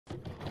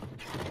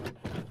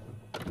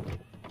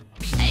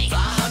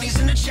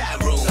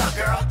chat room. What's up,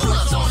 girl? Who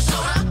loves orange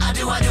soda? I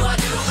do.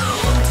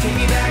 Take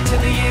me back to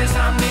the years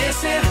I'm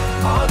missing.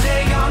 All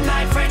day, all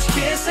night, French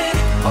kissing.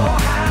 Oh,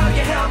 how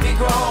you helped me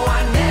grow.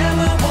 I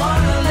never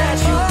wanna let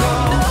you go.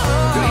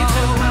 Girl, you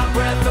took my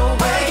breath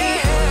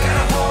away.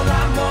 Got a whole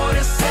lot more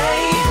to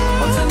say.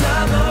 What's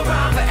another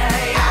rhyme for A?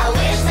 I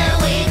wish that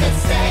we could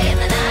stay in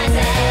the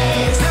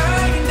 90s.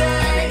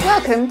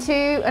 Welcome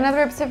to another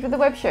episode of the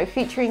web show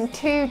featuring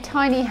two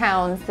tiny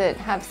hounds that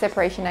have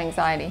separation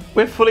anxiety.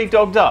 We're fully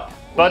dogged up,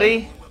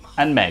 Buddy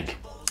and Meg.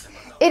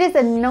 It is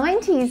a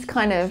 90s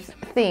kind of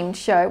themed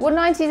show. Well,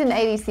 90s and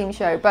 80s themed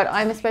show, but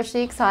I'm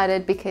especially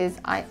excited because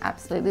I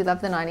absolutely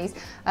love the 90s.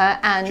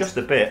 And Just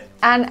a bit.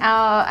 And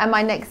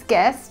my next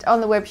guest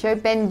on the web show,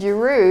 Ben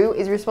Giroux,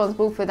 is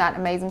responsible for that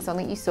amazing song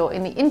that you saw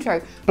in the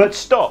intro. But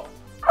stop.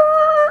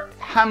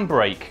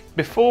 Handbrake.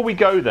 Before we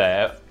go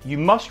there, you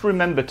must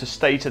remember to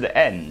stay to the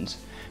end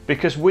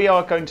because we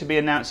are going to be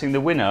announcing the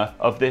winner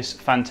of this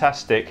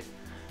fantastic,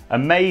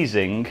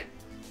 amazing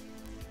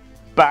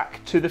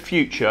Back to the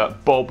Future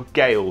Bob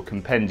Gale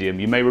compendium.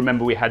 You may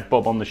remember we had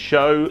Bob on the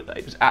show.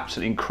 It was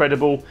absolutely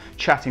incredible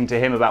chatting to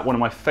him about one of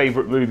my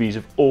favourite movies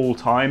of all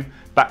time,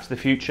 Back to the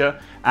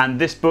Future. And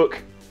this book,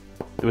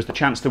 there was the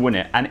chance to win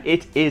it. And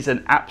it is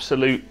an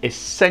absolute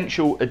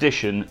essential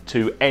addition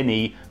to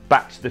any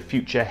Back to the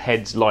Future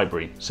head's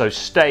library. So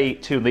stay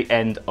till the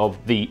end of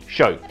the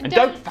show. And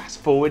don't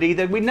fast forward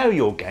either, we know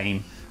your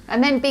game.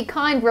 And then be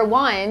kind,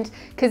 rewind,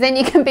 because then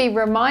you can be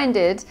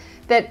reminded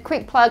that,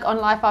 quick plug on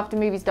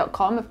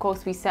lifeaftermovies.com, of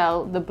course we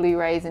sell the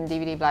Blu-rays and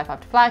DVD Life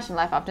After Flash and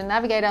Life After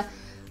Navigator.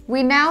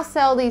 We now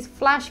sell these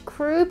Flash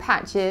crew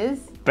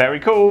patches. Very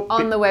cool.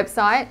 On the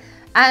website.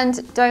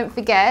 And don't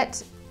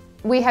forget,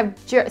 we have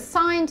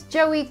signed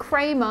Joey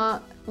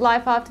Cramer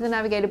Life After the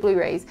Navigator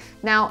Blu-rays.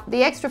 Now,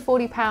 the extra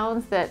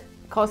 £40 that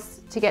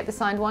costs to get the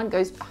signed one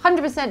goes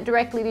 100%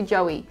 directly to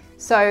Joey.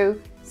 So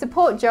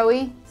support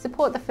Joey,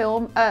 support the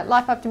film,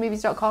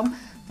 lifeaftermovies.com.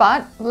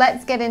 But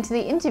let's get into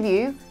the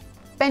interview.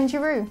 Ben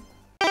Giroux.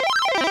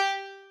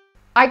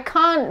 I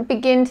can't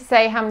begin to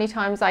say how many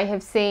times I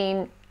have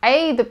seen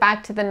the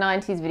Back to the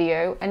 90s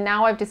video, and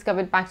now I've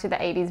discovered Back to the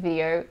 80s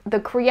video. The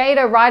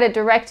creator, writer,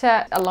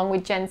 director, along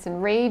with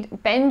Jensen Reed.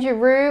 Ben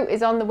Giroux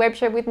is on the web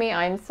show with me.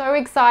 I'm so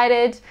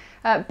excited.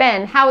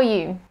 Ben, how are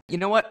you? You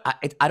know what?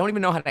 I don't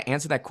even know how to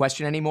answer that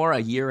question anymore a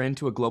year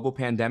into a global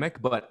pandemic,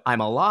 but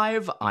I'm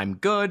alive, I'm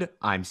good,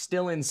 I'm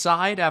still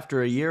inside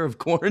after a year of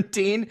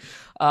quarantine.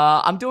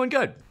 I'm doing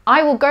good.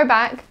 I will go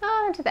back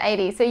to the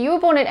 80s. So you were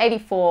born in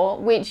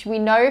 84, which we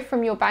know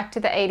from your Back to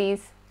the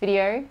 80s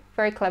video.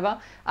 Very clever.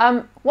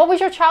 What was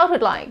your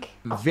childhood like?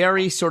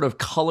 Very sort of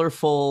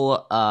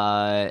colorful,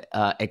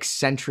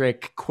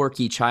 eccentric,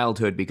 quirky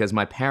childhood because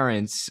my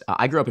parents,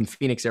 I grew up in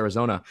Phoenix,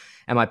 Arizona,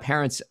 and my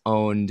parents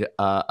owned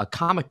a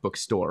comic book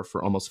store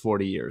for almost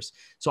 40 years.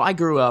 So I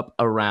grew up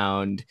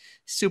around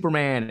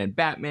Superman and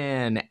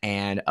Batman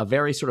and a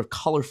very sort of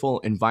colorful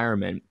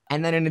environment.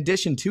 And then in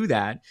addition to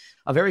that,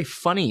 a very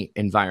funny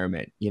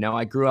environment. You know,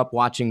 I grew up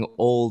watching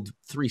old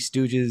Three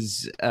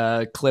Stooges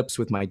clips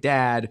with my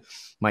dad.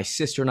 My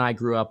sister and I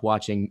grew up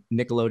watching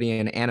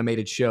Nickelodeon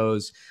animated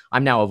shows.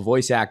 I'm now a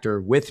voice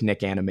actor with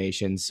Nick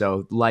Animation,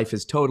 so life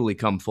has totally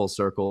come full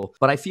circle.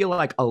 But I feel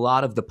like a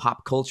lot of the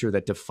pop culture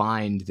that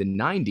defined the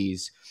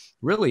 90s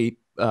really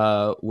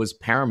was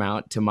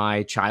paramount to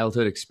my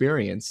childhood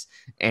experience.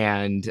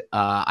 And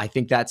I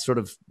think that sort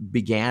of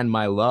began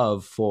my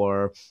love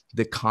for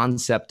the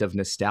concept of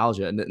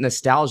nostalgia.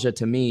 Nostalgia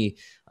to me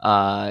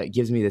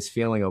gives me this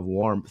feeling of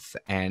warmth,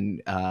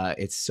 and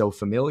it's so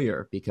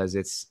familiar because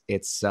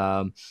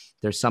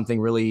there's something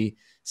really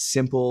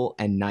simple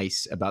and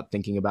nice about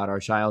thinking about our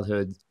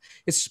childhood,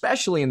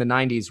 especially in the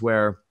 90s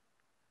where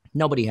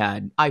nobody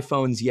had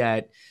iPhones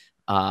yet.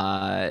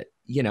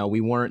 You know,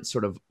 we weren't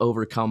sort of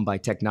overcome by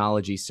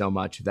technology so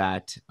much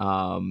that,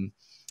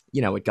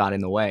 you know, it got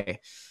in the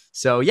way.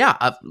 So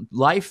yeah,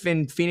 life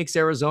in Phoenix,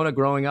 Arizona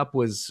growing up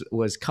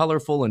was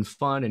colorful and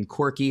fun and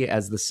quirky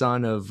as the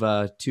son of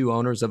two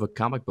owners of a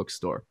comic book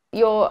store.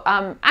 Your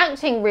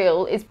acting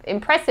reel is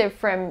impressive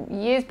from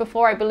years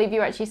before I believe you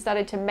actually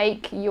started to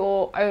make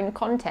your own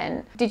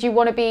content. Did you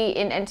want to be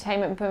in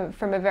entertainment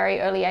from a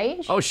very early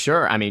age? Oh,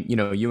 sure. I mean, you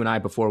know, you and I,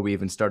 before we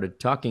even started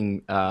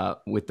talking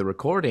with the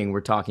recording, we're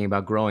talking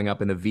about growing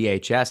up in the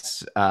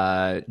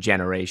VHS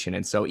generation.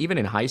 And so even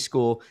in high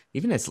school,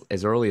 even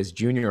as early as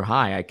junior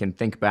high, I can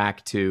think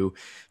back to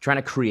trying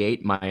to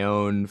create my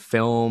own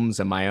films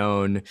and my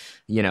own,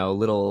 you know,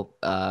 little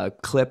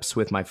clips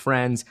with my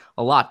friends.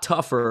 A lot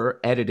tougher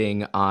editing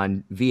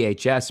on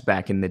VHS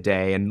back in the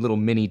day and little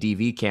mini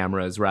DV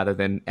cameras rather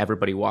than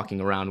everybody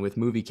walking around with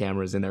movie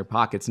cameras in their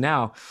pockets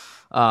now.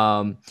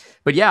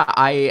 But yeah,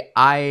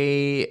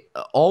 I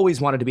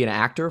always wanted to be an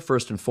actor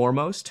first and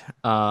foremost.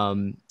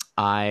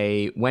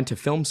 I went to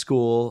film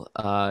school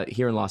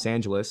here in Los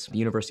Angeles, the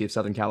University of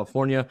Southern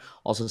California,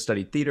 also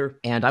studied theater.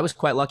 And I was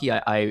quite lucky.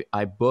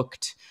 I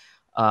booked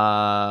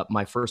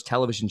my first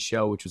television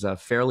show, which was a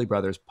Farrelly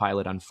Brothers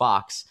pilot on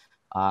Fox,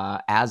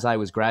 as I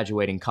was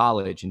graduating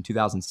college in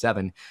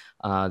 2007.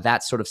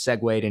 That sort of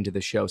segued into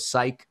the show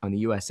Psych on the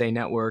USA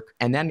Network.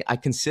 And then I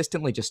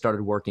consistently just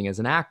started working as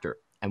an actor.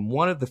 And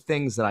one of the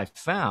things that I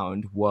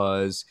found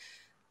was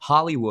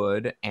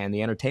Hollywood and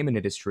the entertainment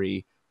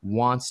industry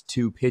wants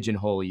to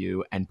pigeonhole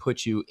you and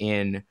put you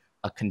in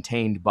a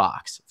contained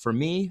box. For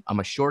me, I'm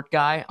a short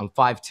guy. I'm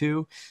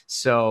 5'2",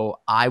 so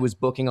I was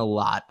booking a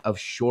lot of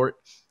short,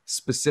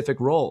 specific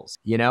roles.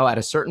 You know, at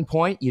a certain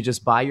point, you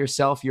just buy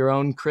yourself your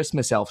own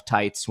Christmas elf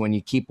tights when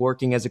you keep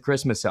working as a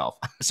Christmas elf.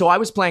 So I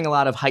was playing a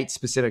lot of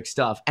height-specific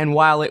stuff, and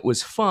while it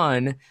was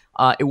fun,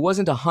 it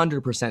wasn't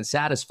 100%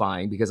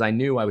 satisfying because I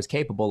knew I was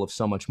capable of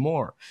so much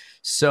more.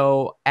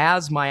 So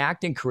as my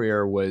acting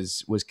career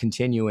was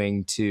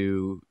continuing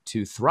to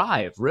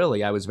thrive,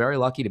 really, I was very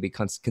lucky to be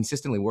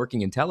consistently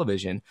working in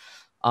television.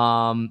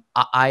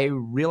 I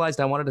realized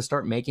I wanted to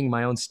start making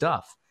my own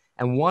stuff.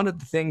 And one of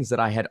the things that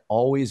I had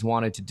always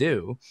wanted to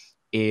do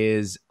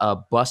is a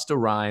Busta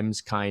Rhymes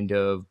kind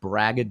of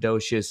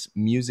braggadocious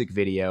music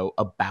video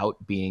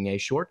about being a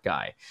short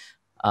guy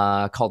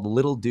called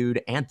Little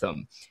Dude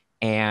Anthem.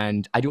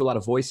 And I do a lot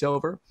of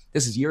voiceover.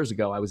 This is years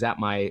ago. I was at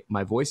my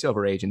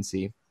voiceover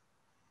agency,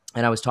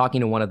 and I was talking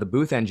to one of the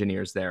booth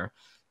engineers there,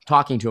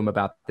 talking to him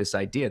about this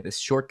idea, this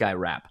short guy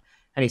rap.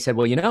 And he said,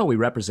 well, you know, we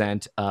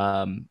represent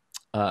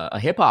a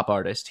hip-hop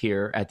artist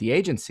here at the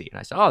agency. And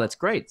I said, oh, that's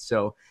great.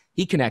 So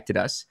he connected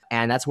us,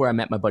 and that's where I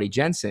met my buddy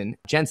Jensen.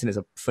 Jensen is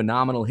a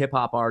phenomenal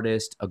hip-hop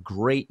artist, a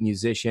great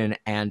musician,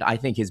 and I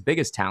think his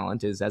biggest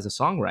talent is as a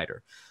songwriter.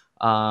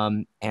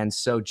 And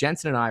so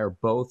Jensen and I are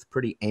both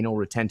pretty anal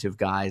retentive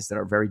guys that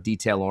are very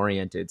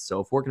detail-oriented. So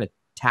if we're going to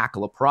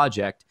tackle a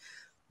project,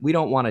 we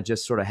don't want to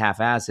just sort of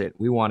half-ass it.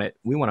 We want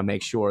to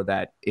make sure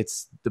that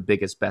it's the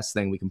biggest, best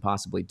thing we can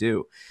possibly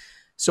do.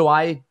 So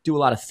I do a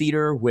lot of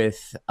theater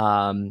with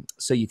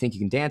So You Think You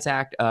Can Dance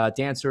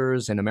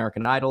dancers and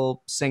American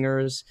Idol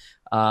singers,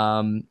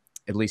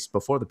 at least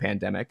before the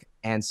pandemic.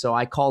 And so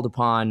I called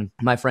upon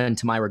my friend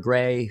Tamira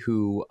Gray,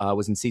 who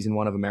was in season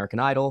 1 of American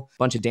Idol, a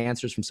bunch of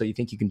dancers from So You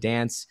Think You Can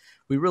Dance.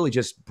 We really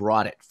just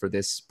brought it for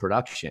this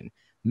production.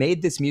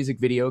 Made this music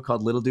video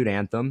called Little Dude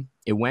Anthem.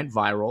 It went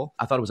viral.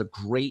 I thought it was a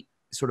great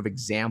sort of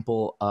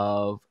example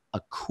of a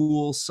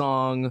cool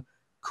song,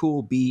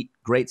 cool beat,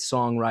 great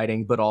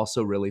songwriting, but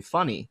also really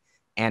funny,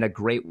 and a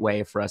great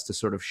way for us to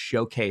sort of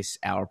showcase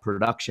our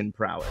production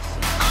prowess.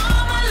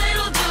 All my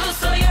little dudes,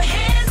 throw your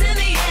hands in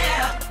the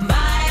air.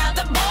 Buy out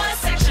the boys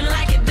section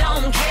like it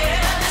don't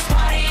care. This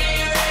party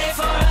ain't ready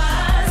for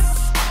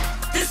us.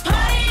 This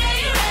party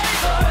ain't ready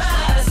for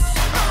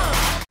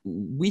us.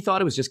 We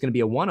thought it was just going to be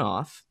a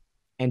one-off,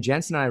 and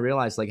Jensen and I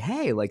realized, like,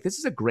 hey, like, this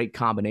is a great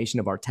combination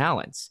of our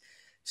talents.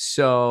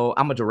 So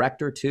I'm a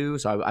director too,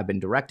 so I've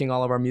been directing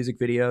all of our music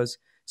videos.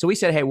 So we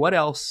said, hey, what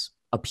else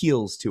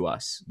appeals to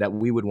us that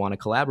we would want to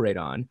collaborate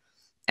on?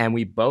 And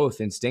we both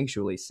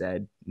instinctually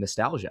said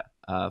nostalgia.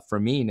 For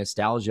me,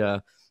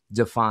 nostalgia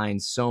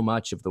defines so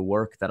much of the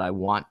work that I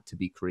want to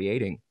be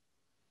creating.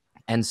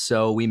 And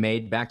so we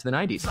made Back to the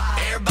 90s.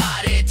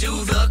 Everybody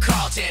do the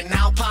Carlton,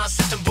 Alpine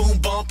system, boom,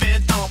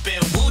 bumping, thumping.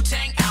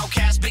 Wu-Tang,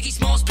 Outkast, Biggie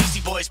Smalls,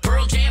 Beastie Boys,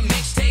 Pearl Jam,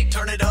 mixtape,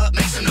 turn it up,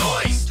 make some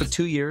noise. It took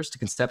 2 years to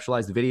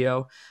conceptualize the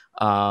video.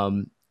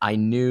 I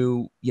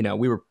knew, you know,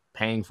 we were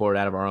paying for it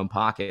out of our own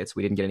pockets.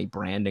 We didn't get any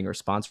branding or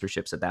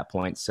sponsorships at that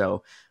point.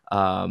 So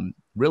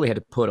really had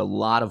to put a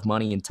lot of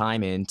money and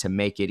time in to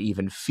make it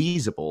even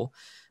feasible,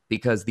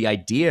 because the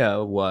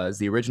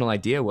original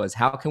idea was,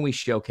 how can we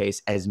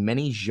showcase as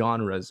many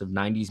genres of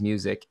 90s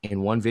music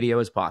in one video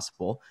as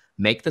possible,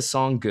 make the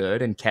song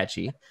good and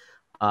catchy,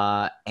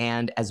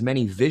 and as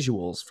many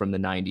visuals from the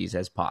 90s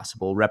as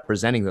possible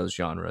representing those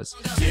genres.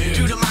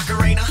 Do the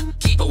Macarena,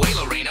 keep away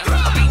Lorena.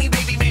 A beanie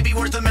baby may be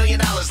worth $1 million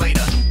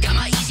later. Got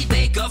my easy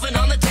bake oven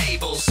on the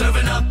table,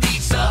 serving up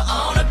pizza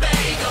on a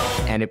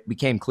bagel. And it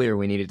became clear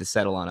we needed to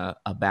settle on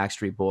a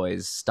Backstreet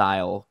Boys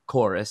style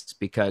chorus,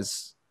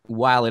 because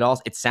while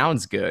it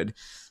sounds good,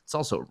 it's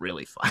also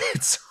really fun.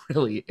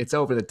 It's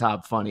over the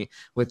top funny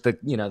with the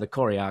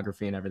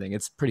choreography and everything.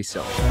 It's pretty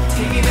silly.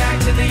 Take me back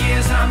to the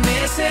years I'm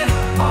missing.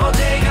 All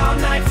day, all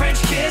night,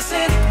 French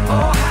kissing.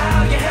 Oh,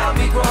 how you helped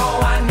me grow.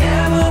 I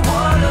never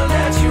wanna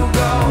let you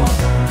go.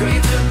 Girl,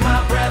 you took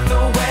my breath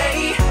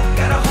away.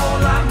 Got a whole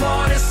lot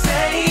more to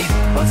say.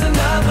 What's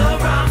another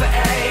rhyme for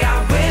A?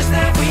 I wish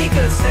that we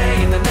could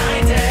stay in the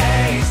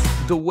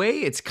 90s. The way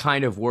it's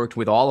kind of worked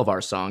with all of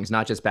our songs,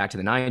 not just Back to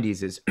the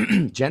 90s, is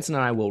Jensen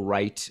and I will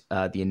write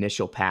the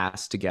initial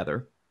pass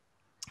together.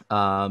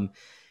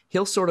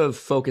 He'll sort of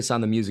focus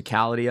on the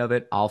musicality of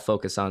it. I'll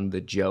focus on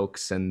the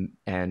jokes and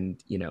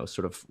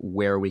sort of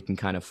where we can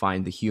kind of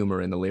find the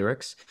humor in the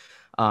lyrics.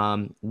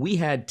 We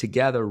had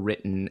together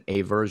written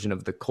a version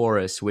of the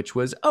chorus, which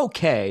was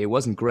okay. It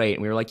wasn't great.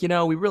 And we were like,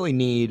 we really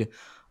need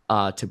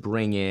to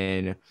bring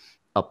in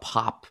a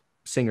pop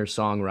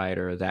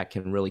singer-songwriter that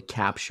can really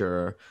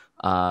capture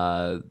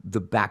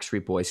the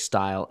Backstreet Boys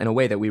style in a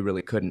way that we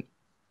really couldn't.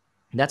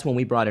 And that's when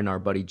we brought in our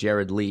buddy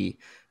Jared Lee,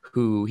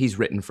 who he's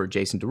written for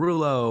Jason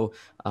Derulo.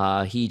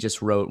 He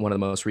just wrote one of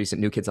the most recent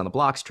New Kids on the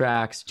Block's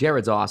tracks.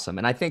 Jared's awesome.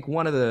 And I think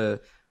one of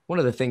the one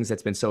of the things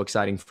that's been so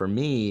exciting for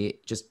me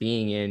just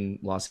being in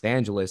Los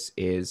Angeles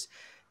is,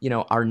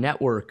 our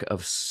network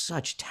of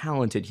such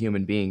talented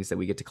human beings that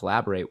we get to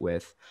collaborate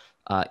with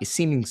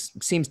seems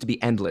to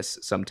be endless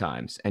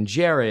sometimes. And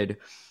Jared,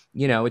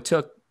 I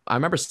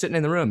remember sitting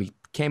in the room, he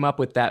came up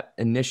with that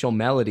initial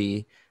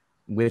melody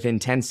within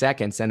 10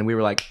 seconds and we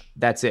were like,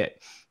 that's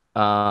it.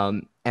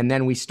 And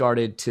then we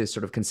started to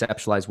sort of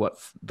conceptualize what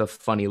the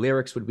funny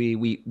lyrics would be.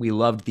 We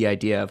loved the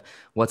idea of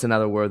what's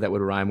another word that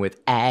would rhyme with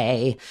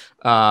a,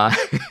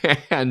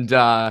 and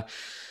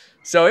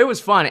so it was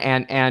fun.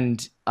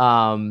 And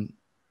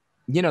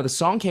the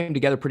song came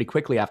together pretty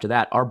quickly after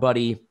that. Our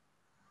buddy,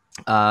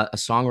 a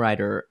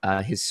songwriter,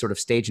 his sort of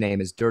stage name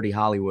is Dirty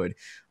Hollywood.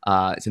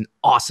 Is an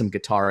awesome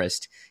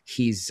guitarist.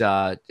 He's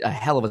a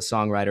hell of a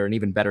songwriter, an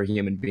even better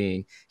human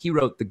being. He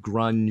wrote the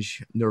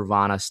grunge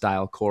Nirvana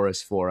style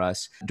chorus for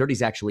us.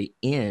 Dirty's actually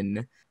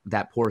in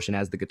that portion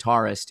as the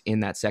guitarist in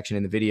that section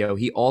in the video.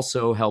 He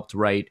also helped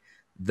write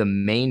the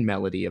main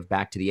melody of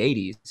Back to the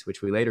 80s,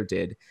 which we later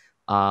did.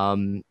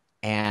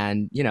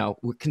 And,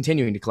 we're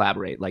continuing to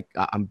collaborate. Like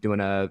I'm doing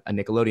a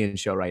Nickelodeon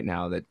show right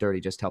now that Dirty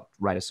just helped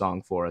write a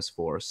song for us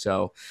for.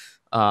 So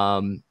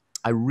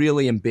I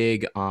really am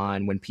big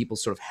on when people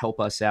sort of help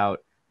us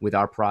out with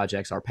our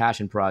projects, our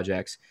passion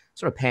projects,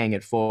 sort of paying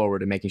it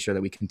forward and making sure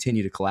that we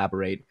continue to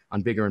collaborate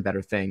on bigger and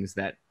better things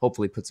that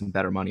hopefully put some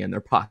better money in their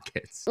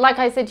pockets. Like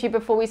I said to you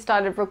before we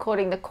started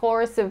recording, the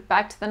chorus of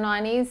Back to the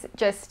 90s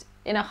just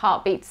in a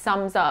heartbeat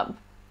sums up.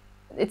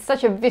 It's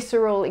such a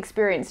visceral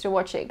experience to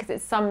watch it because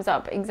it sums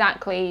up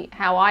exactly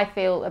how I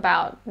feel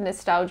about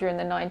nostalgia in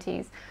the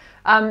 90s.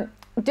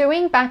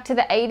 Doing Back to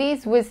the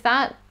 80s, was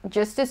that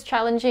just as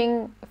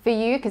challenging for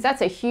you? Because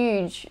that's a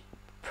huge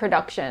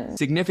production.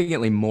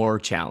 Significantly more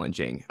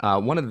challenging.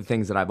 One of the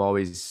things that I've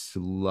always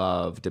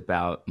loved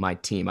about my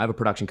team, I have a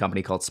production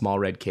company called Small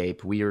Red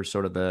Cape. We are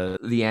sort of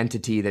the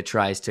entity that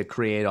tries to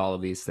create all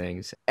of these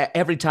things.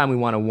 Every time we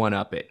want to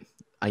one-up it.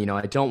 I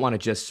don't want to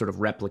just sort of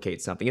replicate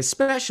something,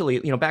 especially,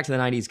 Back to the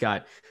 90s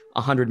got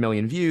 100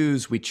 million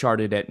views. We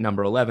charted at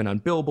number 11 on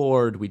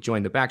Billboard. We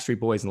joined the Backstreet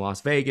Boys in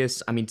Las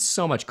Vegas. I mean,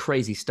 so much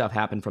crazy stuff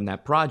happened from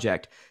that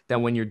project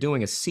that when you're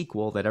doing a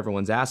sequel that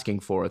everyone's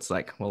asking for, it's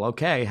like, well,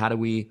 okay, how do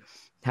we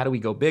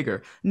go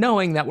bigger?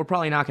 Knowing that we're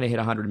probably not going to hit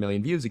 100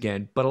 million views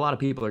again, but a lot of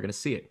people are going to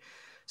see it.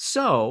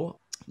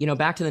 So,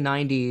 Back to the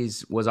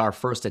 90s was our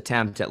first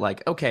attempt at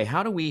like, okay,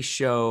 how do we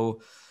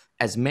show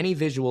as many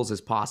visuals as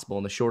possible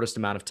in the shortest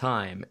amount of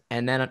time?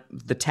 And then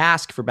the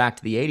task for Back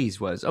to the 80s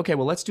was, okay,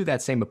 well, let's do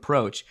that same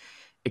approach,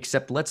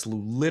 except let's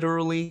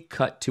literally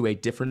cut to a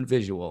different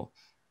visual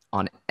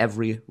on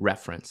every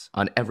reference,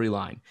 on every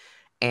line.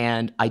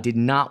 And I did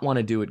not want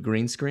to do it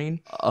green screen.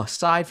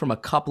 Aside from a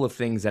couple of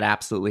things that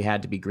absolutely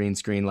had to be green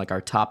screen, like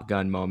our Top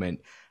Gun moment,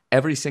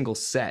 every single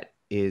set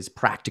is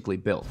practically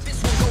built.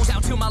 This one goes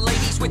out to my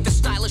ladies with the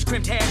stylish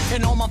crimped hair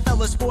and all my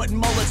fellas sporting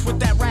mullets with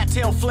that rat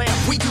tail flair.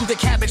 We do the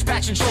cabbage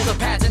patch and shoulder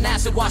pads and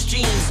acid wash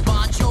jeans.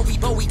 Bon Jovi,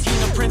 Bowie,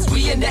 King of Prince,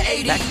 we in the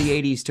 80s. Back to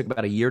the 80s took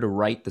about a year to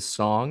write the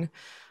song.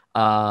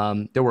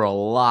 There were a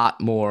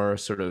lot more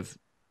sort of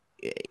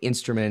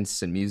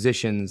instruments and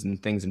musicians and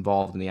things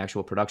involved in the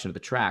actual production of the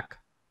track.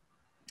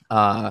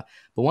 But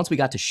once we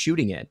got to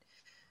shooting it,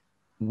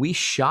 we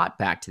shot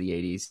Back to the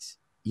 80s.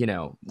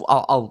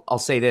 I'll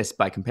say this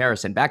by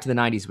comparison. Back to the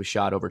 90s was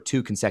shot over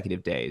 2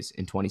 consecutive days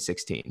in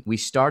 2016. We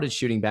started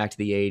shooting Back to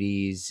the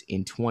 80s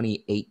in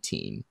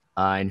 2018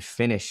 and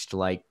finished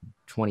like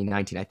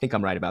 2019. I think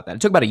I'm right about that.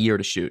 It took about a year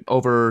to shoot,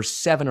 over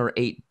 7 or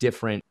 8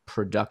 different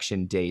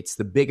production dates,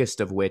 the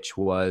biggest of which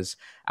was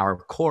our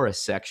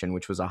chorus section,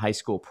 which was a high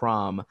school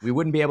prom. We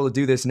wouldn't be able to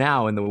do this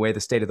now in the way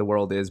the state of the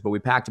world is, but we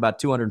packed about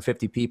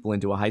 250 people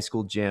into a high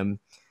school gym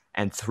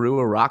and threw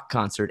a rock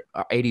concert,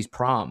 our 80s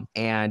prom.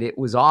 And it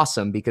was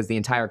awesome because the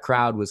entire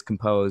crowd was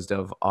composed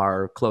of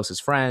our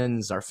closest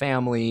friends, our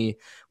family.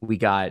 We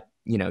got,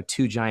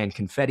 2 giant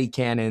confetti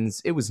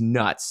cannons. It was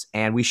nuts.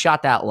 And we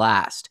shot that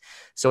last.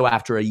 So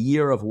after a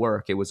year of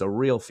work, it was a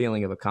real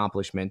feeling of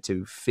accomplishment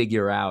to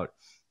figure out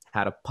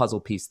how to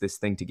puzzle piece this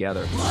thing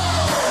together.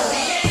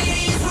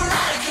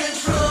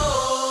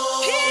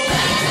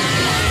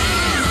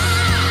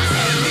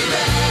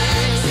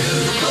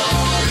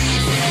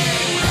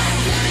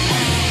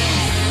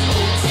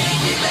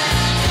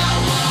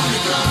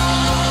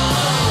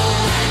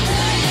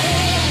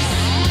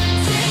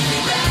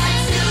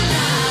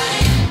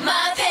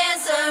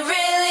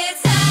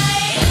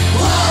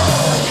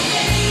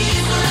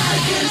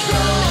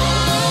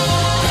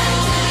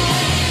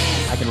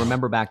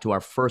 Remember back to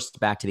our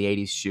first Back to the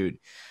 80s shoot,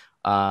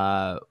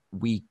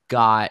 we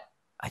got,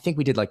 I think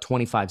we did like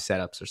 25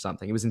 setups or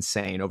something. It was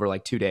insane over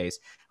like 2 days.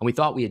 And we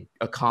thought we had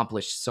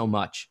accomplished so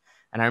much.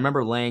 And I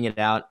remember laying it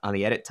out on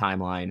the edit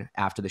timeline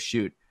after the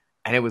shoot,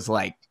 and it was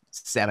like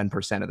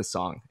 7% of the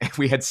song.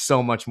 We had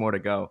so much more to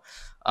go.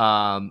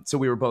 So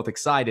we were both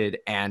excited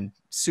and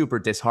super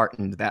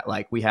disheartened that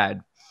like we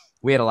had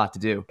we had a lot to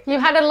do. You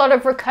had a lot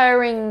of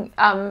recurring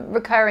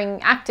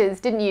actors,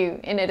 didn't you,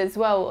 in it as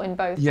well, in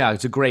both? Yeah,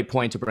 it's a great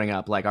point to bring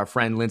up. Like our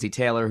friend Lindsay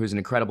Taylor, who's an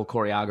incredible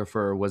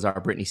choreographer, was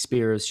our Britney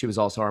Spears. She was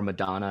also our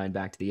Madonna in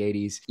Back to the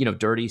 80s. You know,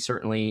 Dirty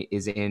certainly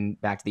is in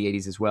Back to the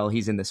 80s as well.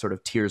 He's in the sort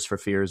of Tears for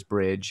Fears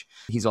bridge.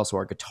 He's also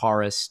our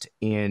guitarist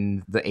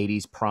in the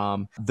 80s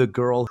Prom. The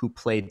girl who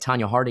played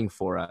Tanya Harding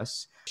for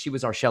us, she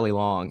was our Shelley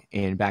Long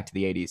in Back to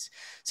the 80s.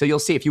 So you'll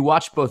see, if you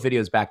watch both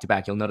videos back to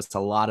back, you'll notice a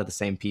lot of the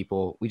same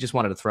people. We just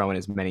wanted to throw in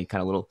as many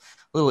kind of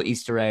little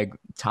Easter egg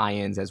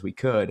tie-ins as we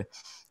could.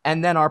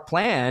 And then our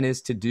plan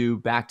is to do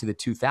Back to the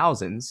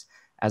 2000s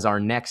as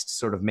our next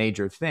sort of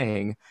major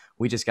thing.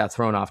 We just got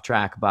thrown off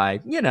track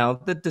by, you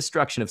know, the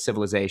destruction of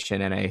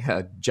civilization and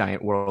a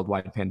giant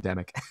worldwide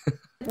pandemic.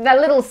 That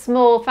little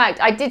small fact,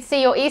 I did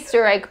see your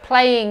Easter egg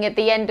playing at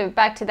the end of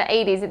Back to the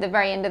 80s at the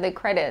very end of the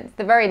credits,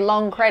 the very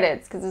long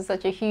credits, because it's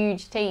such a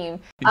huge team.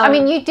 I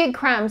mean, you did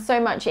cram so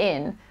much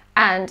in,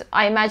 and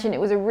I imagine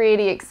it was a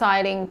really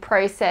exciting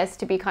process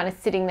to be kind of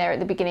sitting there at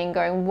the beginning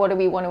going, what do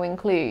we want to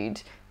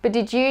include? But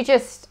did you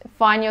just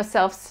find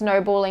yourself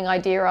snowballing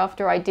idea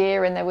after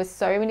idea and there was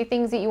so many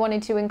things that you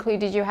wanted to include?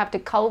 Did you have to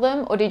cull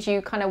them, or did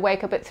you kind of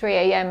wake up at 3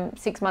 a.m.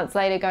 6 months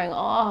later going,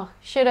 oh,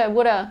 shoulda,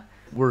 woulda?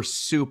 We're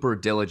super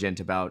diligent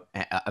about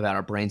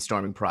our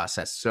brainstorming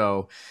process.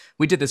 So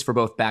we did this for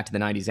both Back to the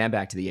 90s and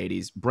Back to the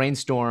 80s,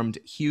 brainstormed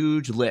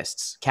huge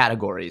lists,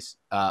 categories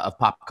of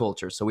pop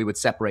culture. So we would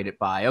separate it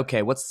by,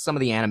 okay, what's some of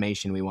the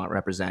animation we want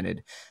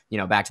represented? You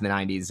know, Back to the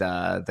 90s,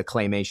 the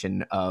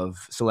claymation of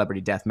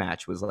Celebrity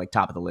Deathmatch was like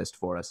top of the list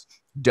for us.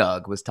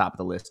 Doug was top of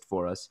the list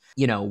for us.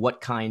 You know,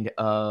 what kind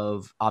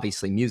of,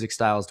 obviously, music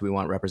styles do we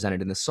want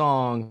represented in the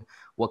song?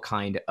 What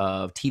kind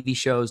of TV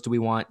shows do we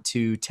want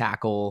to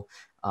tackle?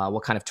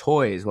 What kind of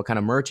toys, what kind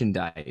of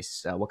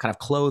merchandise, what kind of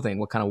clothing,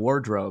 what kind of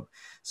wardrobe.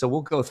 So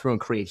we'll go through and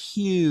create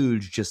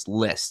huge just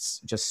lists,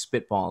 just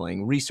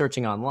spitballing,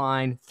 researching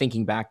online,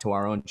 thinking back to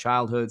our own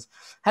childhoods.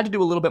 Had to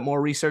do a little bit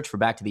more research for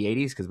Back to the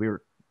 80s because we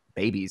were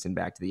babies in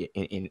Back to the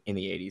in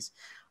the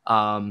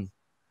 80s.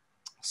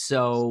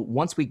 So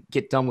once we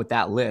get done with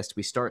that list,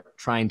 we start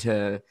trying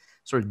to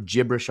sort of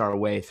gibberish our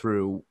way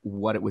through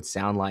what it would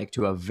sound like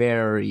to a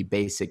very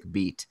basic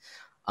beat.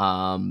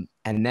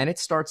 And then it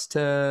starts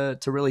to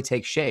really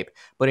take shape.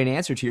 But in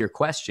answer to your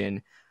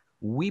question,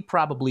 we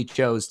probably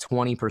chose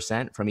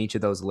 20% from each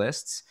of those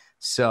lists.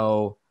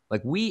 So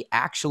like we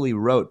actually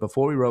wrote,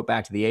 before we wrote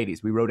Back to the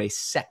 80s, we wrote a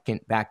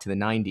second Back to the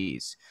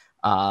 90s.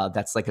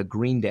 That's like a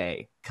Green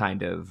Day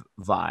kind of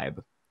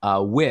vibe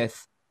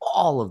with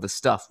all of the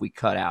stuff we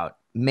cut out.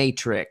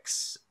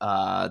 Matrix,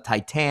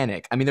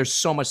 Titanic. I mean, there's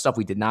so much stuff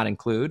we did not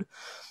include.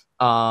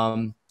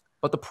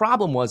 But the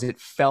problem was it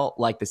felt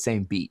like the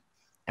same beat.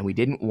 And we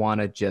didn't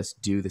want to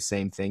just do the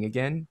same thing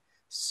again.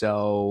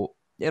 So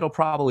it'll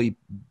probably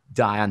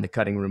die on the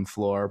cutting room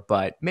floor,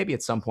 but maybe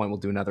at some point we'll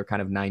do another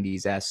kind of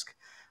 90s-esque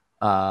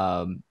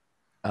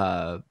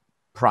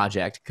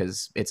project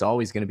because it's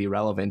always going to be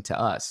relevant to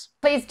us.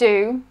 Please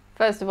do,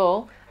 first of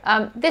all.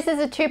 This is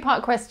a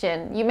two-part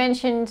question. You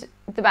mentioned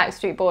the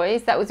Backstreet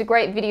Boys. That was a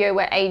great video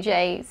where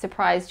AJ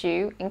surprised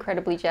you,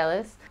 incredibly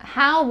jealous.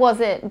 How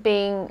was it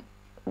being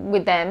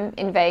with them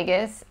in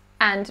Vegas?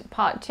 And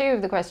part two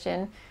of the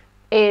question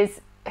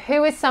is,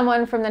 who is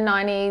someone from the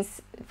 90s,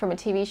 from a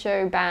TV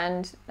show,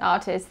 band,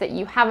 artist that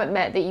you haven't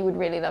met that you would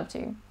really love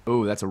to?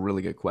 Oh, that's a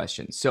really good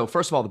question. So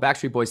first of all, the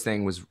Backstreet Boys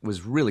thing was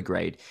really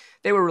great.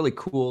 They were really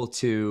cool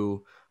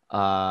to,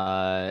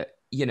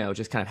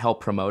 just kind of help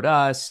promote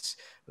us.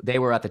 They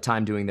were at the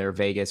time doing their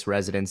Vegas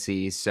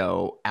residency,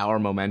 so our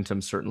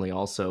momentum certainly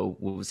also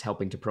was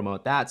helping to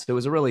promote that. So it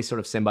was a really sort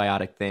of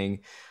symbiotic thing.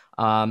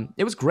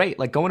 It was great.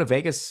 Like going to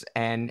Vegas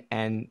and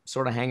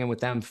sort of hanging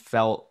with them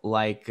felt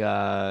like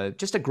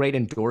just a great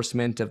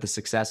endorsement of the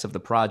success of the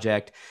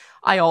project.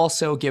 I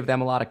also give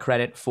them a lot of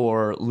credit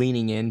for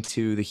leaning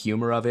into the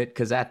humor of it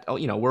because that,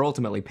 we're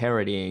ultimately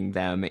parodying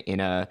them in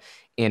a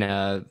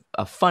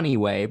funny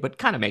way, but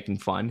kind of making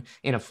fun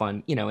in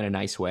a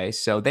nice way.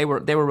 So they were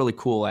really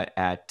cool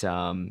at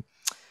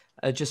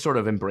just sort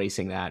of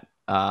embracing that.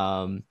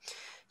 All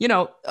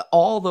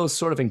those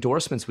sort of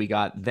endorsements we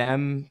got,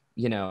 them,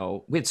 we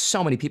had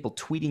so many people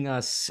tweeting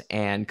us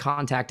and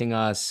contacting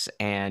us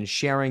and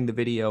sharing the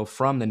video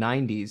from the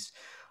 90s.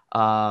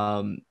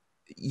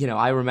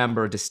 I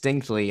remember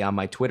distinctly on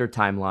my Twitter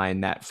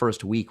timeline that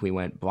first week we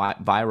went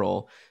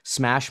viral,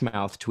 Smash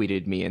Mouth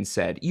tweeted me and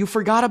said, "You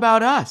forgot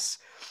about us."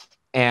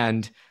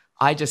 And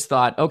I just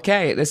thought,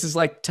 okay, this is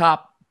like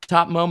top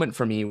moment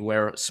for me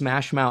where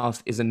Smash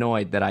Mouth is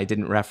annoyed that I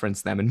didn't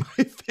reference them in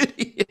my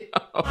video.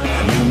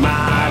 You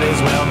might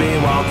as well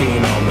be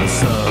walking on the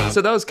sun.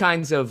 So those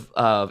kinds of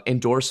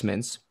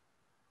endorsements,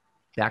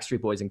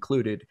 Backstreet Boys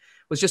included,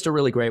 was just a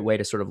really great way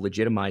to sort of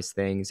legitimize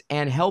things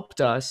and helped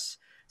us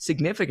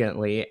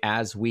significantly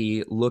as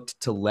we looked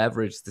to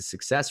leverage the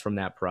success from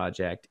that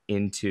project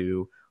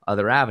into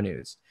other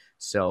avenues.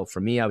 So for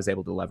me, I was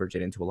able to leverage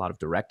it into a lot of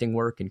directing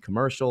work and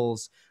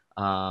commercials,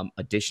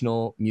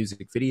 additional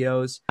music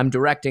videos. I'm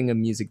directing a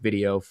music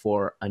video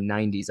for a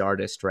 90s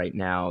artist right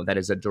now that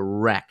is a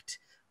direct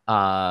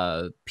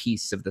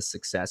piece of the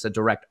success, a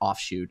direct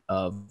offshoot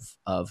of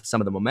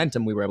some of the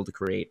momentum we were able to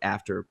create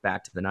after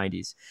Back to the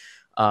 90s.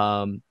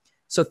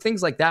 So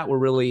things like that were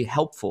really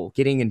helpful.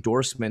 Getting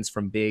endorsements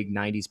from big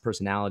 90s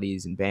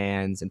personalities and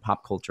bands and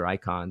pop culture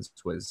icons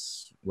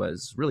was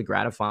really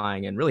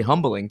gratifying and really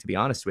humbling, to be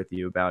honest with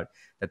you, about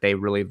that they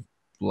really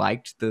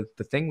liked the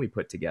thing we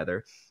put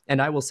together.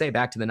 And I will say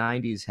Back to the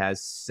 90s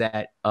has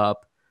set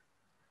up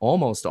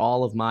almost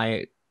all of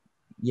my,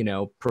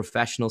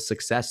 professional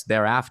success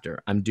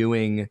thereafter. I'm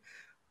doing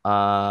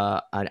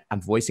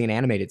I'm voicing an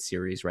animated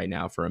series right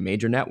now for a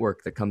major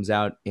network that comes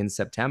out in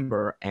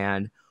September.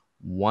 And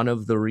one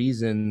of the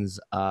reasons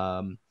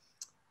I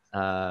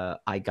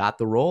got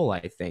the role,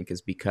 I think,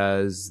 is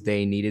because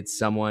they needed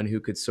someone who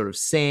could sort of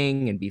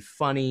sing and be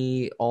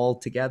funny all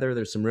together.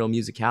 There's some real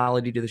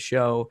musicality to the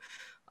show.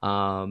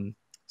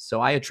 So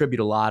I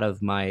attribute a lot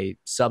of my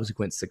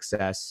subsequent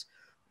success,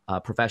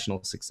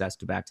 professional success,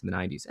 to Back to the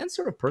 90s, and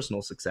sort of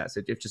personal success.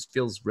 It just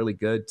feels really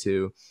good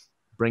to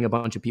bring a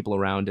bunch of people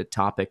around a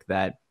topic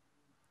that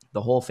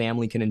the whole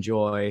family can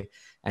enjoy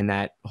and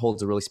that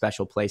holds a really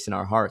special place in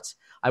our hearts.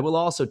 I will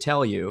also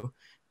tell you,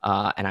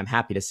 and I'm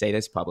happy to say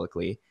this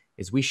publicly,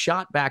 is we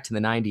shot Back to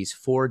the 90s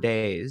 4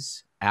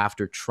 days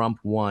after Trump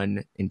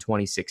won in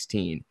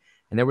 2016.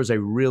 And there was a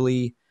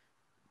really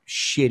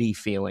shitty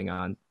feeling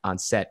on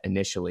set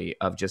initially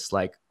of just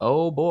like,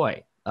 oh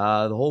boy,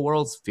 the whole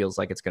world feels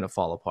like it's going to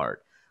fall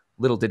apart.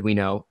 Little did we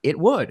know it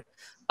would.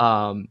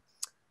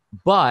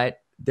 But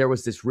there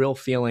was this real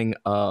feeling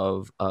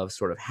of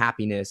sort of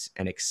happiness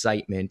and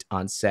excitement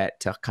on set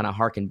to kind of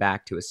harken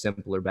back to a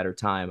simpler, better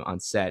time on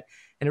set.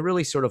 And it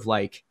really sort of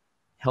like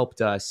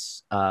helped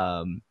us,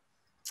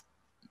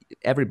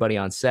 everybody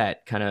on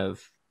set kind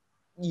of,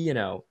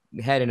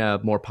 head in a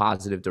more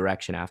positive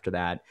direction after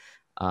that,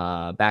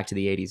 back to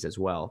the 80s as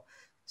well.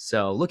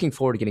 So looking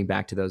forward to getting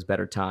back to those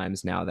better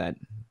times now that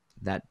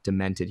that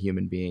demented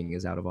human being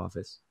is out of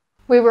office.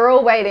 We were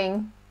all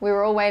waiting. We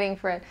were all waiting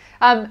for it.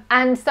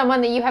 And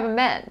someone that you haven't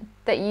met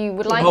that you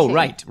would like to. Oh,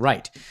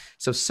 right.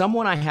 So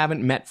someone I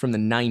haven't met from the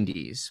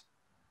 90s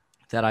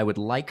that I would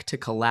like to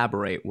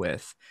collaborate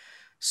with.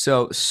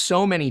 So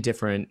many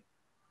different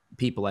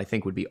people I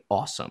think would be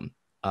awesome.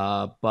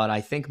 But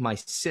I think my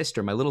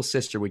little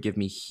sister would give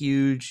me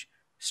huge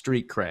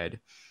street cred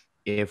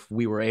if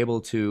we were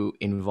able to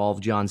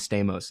involve John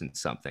Stamos in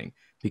something,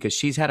 because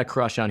she's had a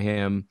crush on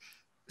him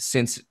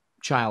since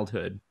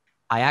childhood.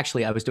 I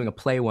was doing a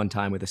play one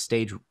time with a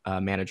stage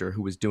manager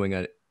who was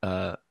doing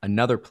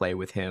another play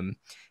with him,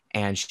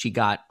 and she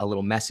got a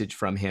little message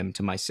from him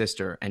to my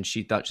sister, and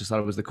she thought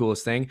it was the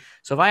coolest thing.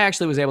 So if I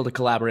actually was able to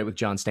collaborate with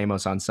John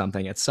Stamos on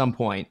something at some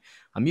point,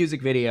 a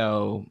music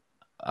video,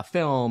 a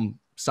film,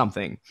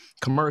 something,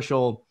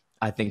 commercial,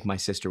 I think my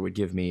sister would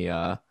give me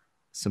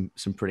some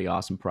pretty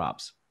awesome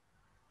props.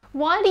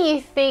 Why do you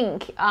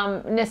think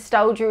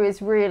nostalgia is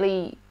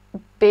really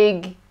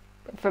big,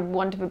 for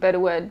want of a better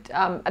word,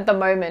 at the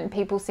moment?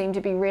 People seem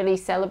to be really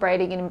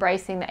celebrating and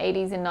embracing the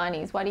 80s and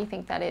 90s. Why do you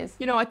think that is?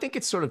 I think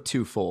it's sort of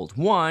twofold.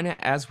 One,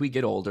 as we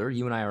get older,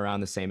 you and I are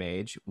around the same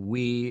age,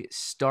 we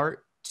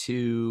start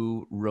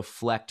to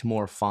reflect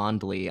more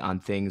fondly on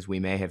things we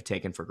may have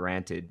taken for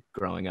granted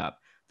growing up.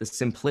 The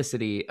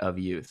simplicity of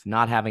youth,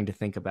 not having to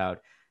think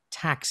about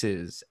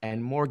taxes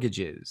and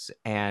mortgages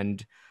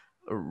and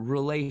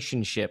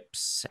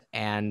relationships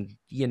and,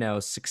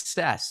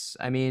 success.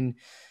 I mean,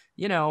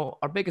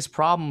 our biggest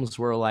problems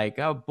were like,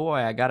 oh boy,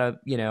 I gotta,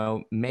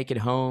 make it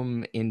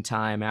home in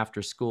time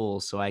after school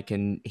so I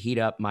can heat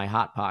up my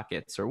Hot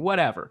Pockets or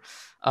whatever.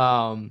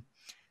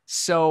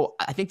 So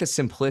I think the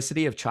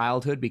simplicity of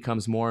childhood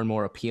becomes more and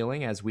more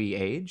appealing as we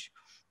age.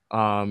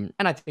 And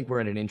I think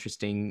we're at an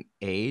interesting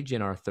age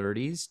in our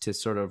 30s to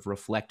sort of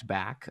reflect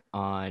back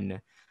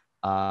on,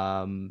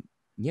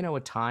 a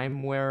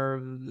time where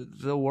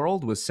the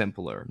world was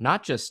simpler,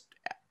 not just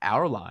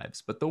our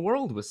lives, but the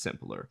world was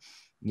simpler.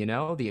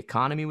 The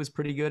economy was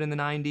pretty good in the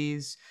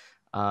 90s.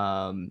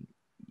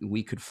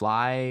 We could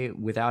fly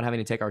without having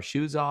to take our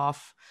shoes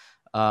off.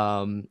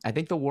 I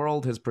think the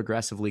world has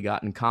progressively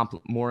gotten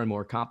more and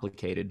more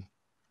complicated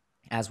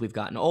as we've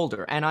gotten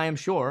older. And I am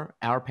sure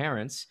our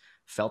parents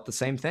felt the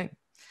same thing.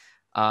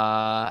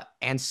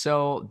 And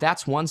so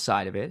that's one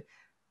side of it.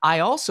 I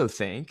also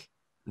think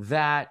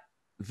that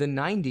the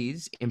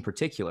 90s in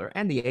particular,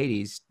 and the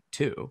 80s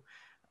too,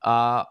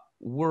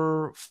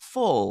 were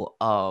full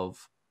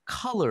of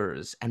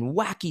colors and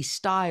wacky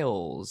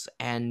styles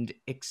and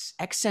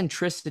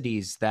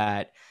eccentricities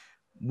that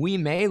we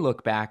may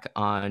look back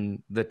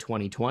on the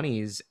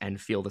 2020s and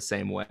feel the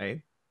same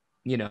way,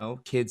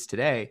 kids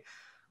today.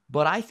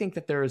 But I think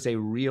that there is a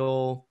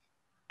real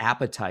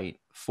appetite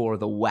for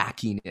the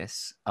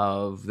wackiness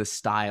of the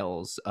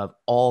styles of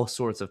all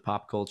sorts of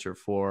pop culture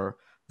for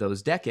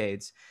those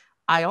decades.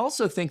 I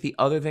also think the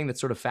other thing that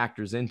sort of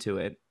factors into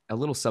it a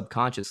little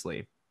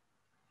subconsciously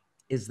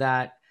is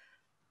that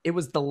it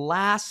was the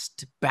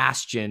last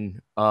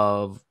bastion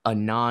of a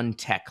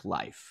non-tech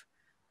life.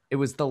 It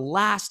was the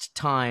last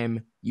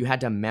time you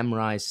had to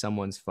memorize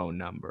someone's phone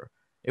number.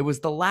 It was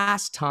the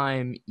last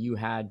time you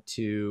had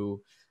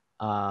to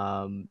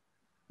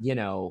you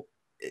know,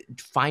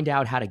 find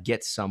out how to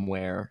get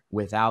somewhere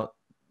without,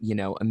 you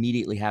know,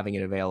 immediately having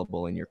it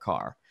available in your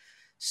car.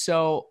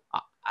 So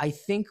I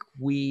think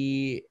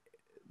we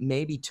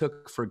maybe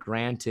took for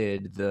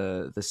granted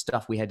the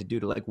stuff we had to do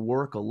to like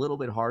work a little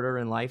bit harder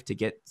in life to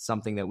get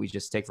something that we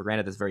just take for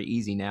granted that's very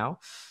easy now.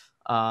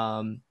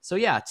 So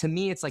yeah, to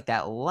me, it's like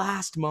that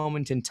last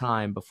moment in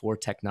time before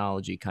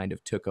technology kind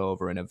of took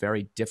over in a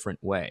very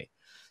different way.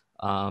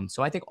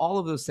 So I think all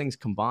of those things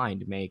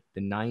combined make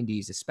the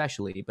 90s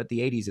especially, but the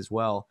 80s as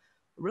well,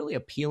 a really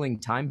appealing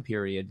time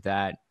period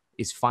that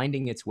is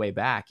finding its way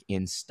back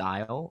in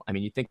style. I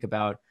mean, you think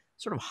about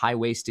sort of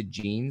high-waisted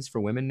jeans for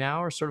women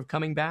now are sort of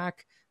coming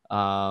back.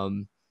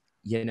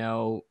 You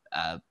know,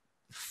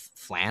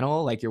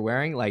 flannel like you're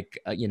wearing, like,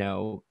 you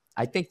know,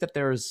 I think that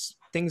there's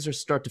things are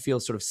start to feel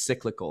sort of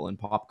cyclical in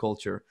pop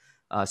culture,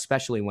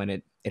 especially when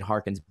it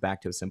harkens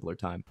back to a simpler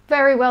time.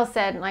 Very well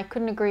said, and I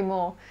couldn't agree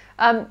more.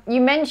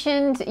 You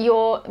mentioned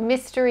your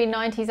mystery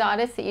 90s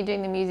artist that you're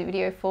doing the music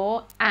video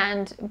for,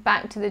 and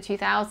back to the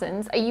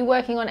 2000s. Are you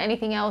working on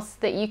anything else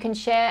that you can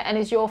share, and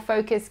is your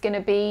focus going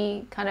to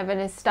be kind of a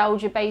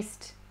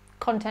nostalgia-based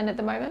content at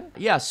the moment?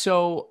 Yeah,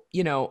 so,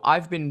 you know,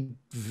 I've been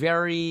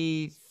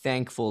very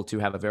thankful to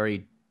have a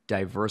very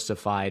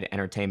diversified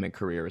entertainment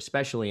career,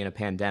 especially in a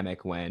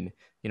pandemic when,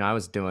 you know, I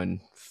was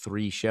doing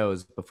 3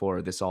 shows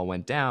before this all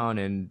went down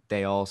and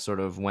they all sort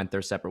of went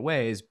their separate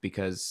ways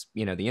because,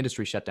 you know, the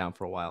industry shut down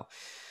for a while.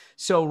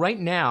 So right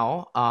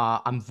now,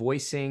 I'm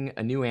voicing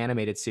a new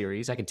animated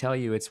series. I can tell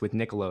you it's with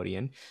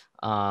Nickelodeon.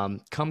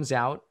 Comes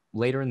out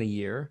later in the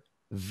year.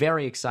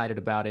 Very excited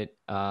about it.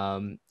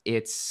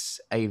 It's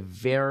a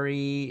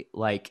very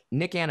like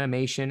Nick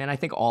animation, and I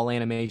think all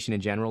animation in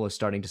general is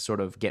starting to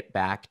sort of get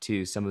back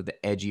to some of the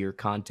edgier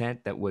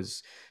content that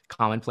was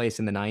commonplace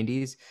in the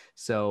 90s.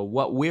 So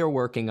what we're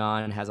working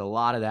on has a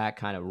lot of that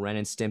kind of Ren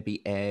and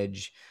Stimpy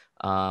edge,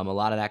 a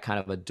lot of that kind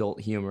of adult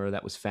humor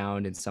that was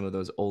found in some of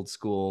those old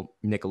school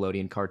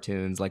Nickelodeon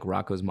cartoons like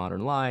Rocko's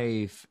Modern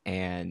Life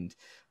and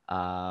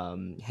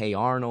Hey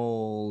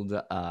Arnold,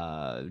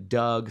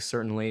 Doug,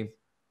 certainly.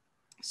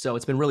 So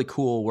it's been really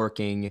cool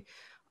working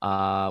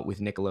with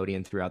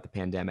Nickelodeon throughout the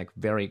pandemic.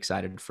 Very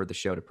excited for the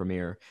show to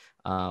premiere.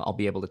 I'll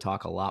be able to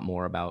talk a lot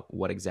more about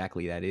what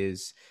exactly that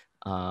is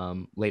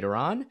later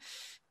on.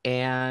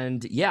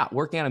 And yeah,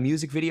 working on a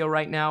music video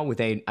right now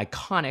with an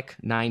iconic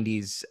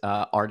 90s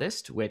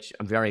artist, which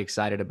I'm very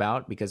excited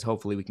about because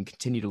hopefully we can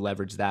continue to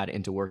leverage that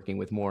into working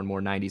with more and more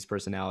 90s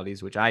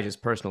personalities, which I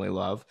just personally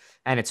love.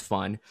 And it's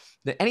fun.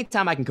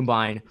 Anytime I can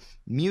combine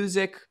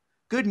music,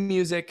 good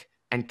music,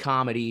 and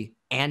comedy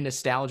and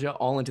nostalgia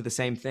all into the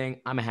same thing,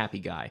 I'm a happy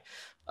guy.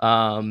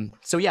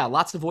 So yeah,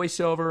 lots of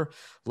voiceover,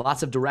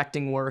 lots of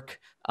directing work,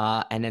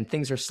 and then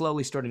things are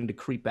slowly starting to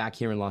creep back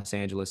here in Los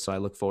Angeles. So I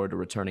look forward to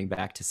returning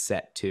back to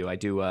set too. I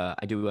do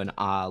an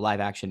live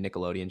action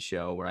Nickelodeon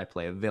show where I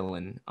play a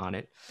villain on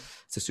it.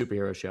 It's a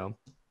superhero show.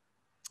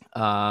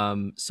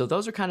 So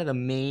those are kind of the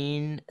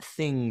main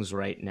things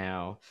right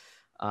now.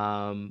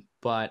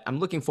 But I'm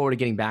looking forward to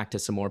getting back to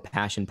some more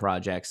passion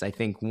projects. I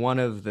think one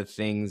of the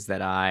things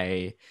that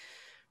I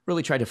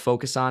really tried to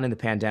focus on in the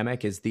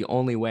pandemic is the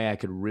only way I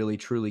could really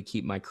truly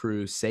keep my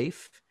crew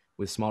safe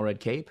with Small Red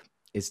Cape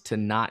is to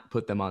not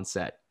put them on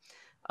set.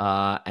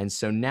 And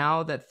so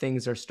now that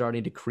things are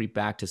starting to creep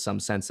back to some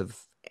sense of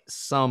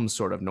some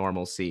sort of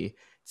normalcy,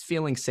 it's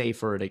feeling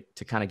safer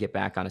to kind of get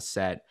back on a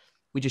set.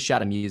 We just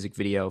shot a music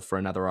video for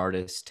another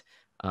artist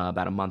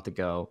about a month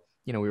ago.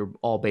 You know, we were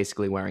all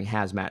basically wearing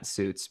hazmat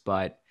suits,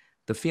 but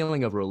the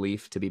feeling of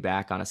relief to be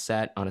back on a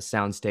set, on a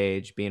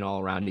soundstage, being all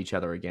around each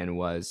other again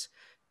was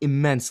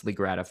immensely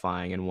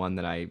gratifying, and one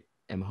that I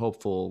am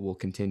hopeful will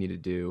continue to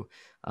do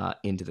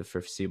into the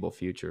foreseeable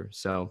future.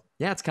 So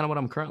yeah, it's kind of what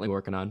I'm currently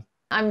working on.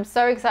 I'm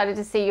so excited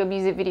to see your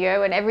music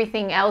video and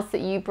everything else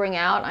that you bring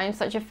out. I'm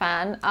such a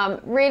fan.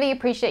 Really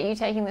appreciate you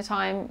taking the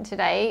time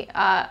today.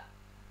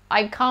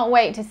 I can't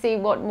wait to see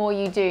what more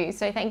you do.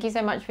 So thank you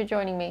so much for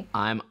joining me.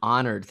 I'm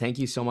honored. Thank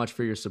you so much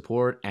for your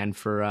support and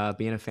for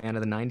being a fan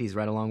of the 90s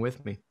right along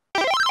with me.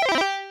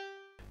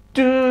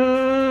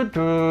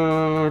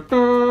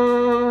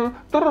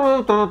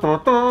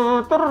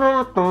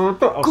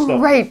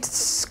 Great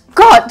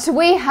Scott!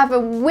 We have a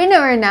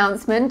winner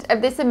announcement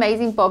of this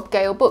amazing Bob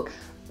Gale book.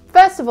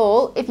 First of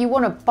all, if you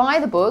want to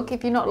buy the book,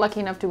 if you're not lucky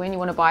enough to win, you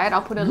want to buy it,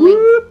 I'll put a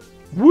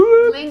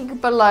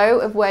link below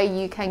of where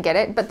you can get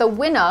it. But the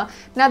winner,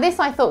 now this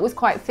I thought was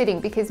quite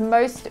fitting because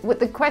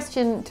the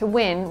question to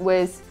win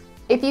was,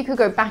 if you could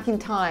go back in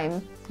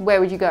time, where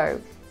would you go?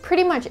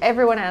 Pretty much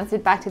everyone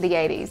answered back to the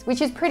 80s,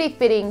 which is pretty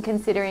fitting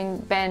considering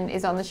Ben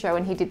is on the show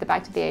and he did the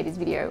Back to the 80s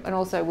video, and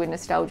also with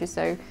nostalgia,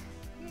 so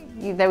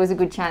there was a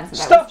good chance that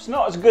Stuff's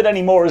not as good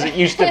anymore as it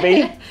used to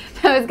be.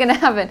 that was going to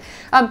happen.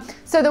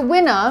 So the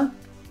winner,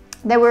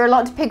 there were a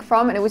lot to pick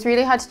from and it was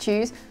really hard to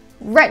choose.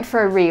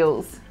 Retro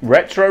Reels.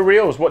 Retro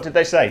Reels, what did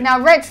they say? Now,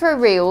 Retro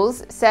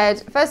Reels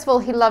said, first of all,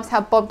 he loves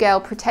how Bob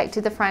Gale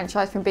protected the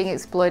franchise from being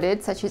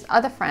exploited, such as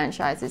other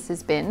franchises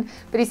has been.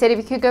 But he said if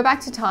he could go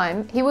back to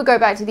time, he would go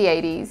back to the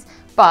 80s,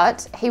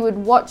 but he would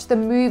watch the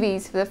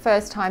movies for the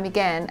first time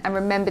again and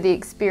remember the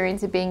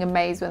experience of being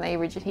amazed when he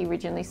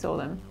originally saw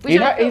them.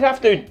 He'd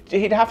have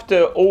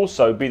to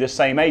also be the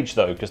same age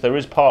though, because there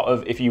is part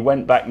of, if you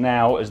went back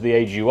now as the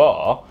age you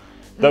are,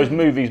 those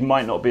movies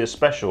might not be as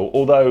special,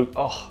 although,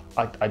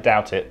 I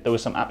doubt it. There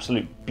was some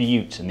absolute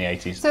beaut in the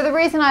 80s. So the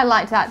reason I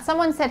liked that,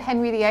 someone said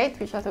Henry VIII,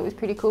 which I thought was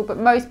pretty cool, but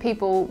most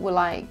people were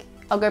like,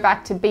 I'll go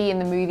back to be in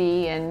the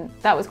movie, and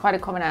that was quite a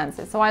common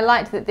answer. So I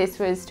liked that this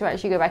was to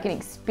actually go back and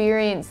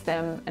experience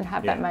them and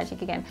have that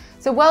magic again.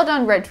 So well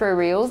done, Retro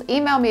Reels.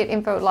 Email me at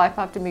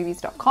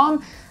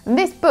info@lifeaftermovies.com, and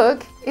this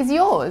book is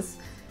yours.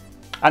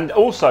 And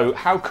also,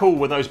 how cool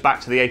were those Back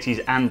to the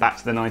 80s and Back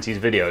to the 90s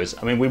videos?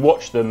 I mean, we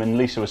watched them and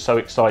Lisa was so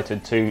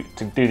excited to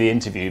do the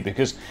interview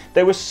because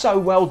they were so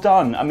well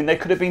done. I mean, they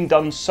could have been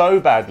done so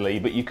badly,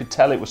 but you could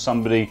tell it was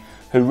somebody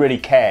who really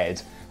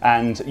cared.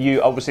 And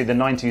you, obviously the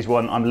 90s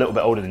one, I'm a little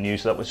bit older than you,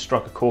 so that was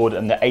struck a chord,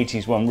 and the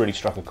 80s one really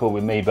struck a chord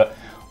with me. But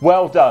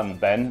well done,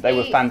 Ben. They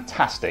were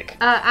fantastic.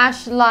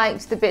 Ash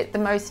liked the bit the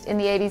most in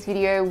the 80s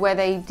video where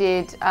they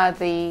did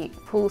the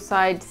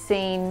poolside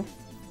scene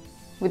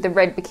with the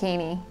red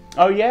bikini.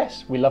 Oh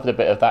yes, we loved a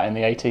bit of that in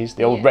the 80s,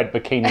 the old red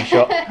bikini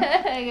shot.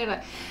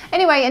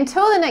 Anyway,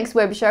 until the next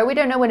web show, we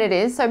don't know when it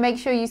is, so make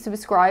sure you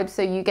subscribe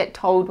so you get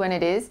told when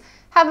it is.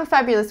 Have a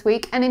fabulous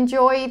week and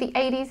enjoy the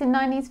 80s and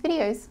 90s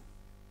videos.